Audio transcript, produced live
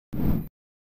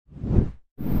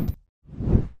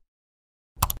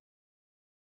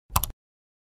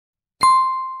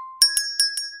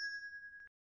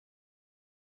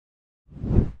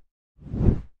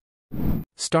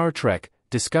Star Trek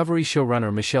Discovery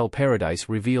showrunner Michelle Paradise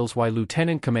reveals why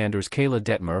Lieutenant Commanders Kayla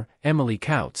Detmer, Emily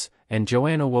Coutts, and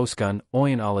Joanne Owosekun,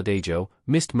 Oyin Oladejo,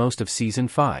 missed most of Season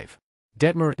 5.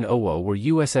 Detmer and Owo were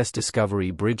USS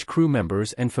Discovery bridge crew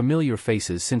members and familiar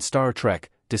faces since Star Trek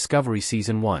Discovery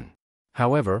Season 1.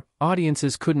 However,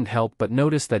 audiences couldn't help but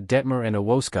notice that Detmer and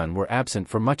Owosekun were absent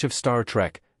for much of Star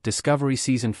Trek Discovery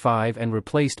Season 5 and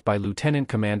replaced by Lieutenant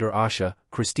Commander Asha,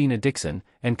 Christina Dixon,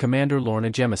 and Commander Lorna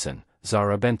Jemison,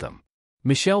 Zara Bentham.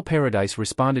 Michelle Paradise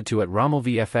responded to Rommel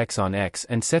VFX on X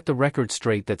and set the record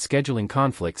straight that scheduling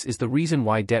conflicts is the reason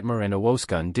why Detmer and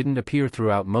Owosekun didn't appear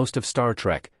throughout most of Star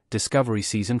Trek Discovery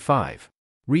Season 5.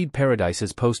 Read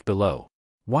Paradise's post below.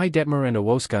 Why Detmer and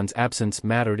Owosekun's absence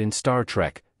mattered in Star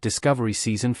Trek Discovery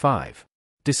Season 5.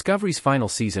 Discovery's final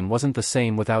season wasn't the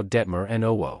same without Detmer and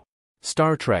Owo.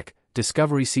 Star Trek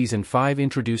Discovery Season 5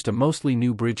 introduced a mostly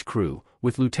new bridge crew,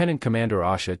 with Lieutenant Commander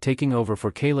Asha taking over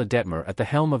for Kayla Detmer at the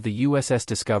helm of the USS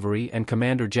Discovery and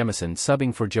Commander Jemison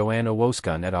subbing for Joanne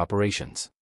Owosekun at operations.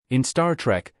 In Star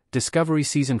Trek Discovery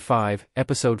Season 5,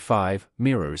 Episode 5,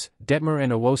 Mirrors, Detmer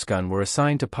and Owosekun were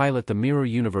assigned to pilot the Mirror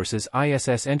Universe's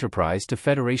ISS Enterprise to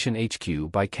Federation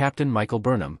HQ by Captain Michael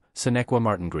Burnham, Sonequa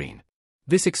Martin Green.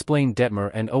 This explained Detmer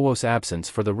and Owo's absence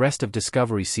for the rest of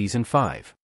Discovery Season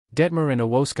 5. Detmer and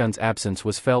Owosekun's absence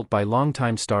was felt by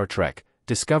longtime Star Trek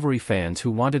Discovery fans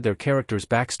who wanted their characters'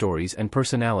 backstories and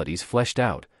personalities fleshed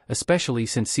out, especially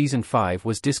since Season 5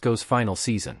 was Disco's final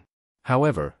season.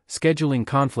 However, scheduling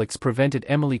conflicts prevented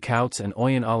Emily Coutts and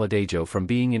Oyin Oladejo from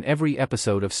being in every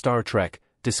episode of Star Trek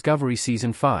Discovery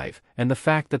Season 5, and the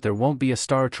fact that there won't be a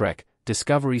Star Trek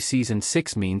Discovery Season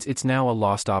 6 means it's now a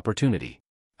lost opportunity.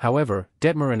 However,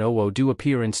 Detmer and Owo do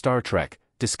appear in Star Trek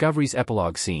Discovery's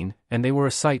epilogue scene, and they were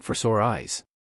a sight for sore eyes.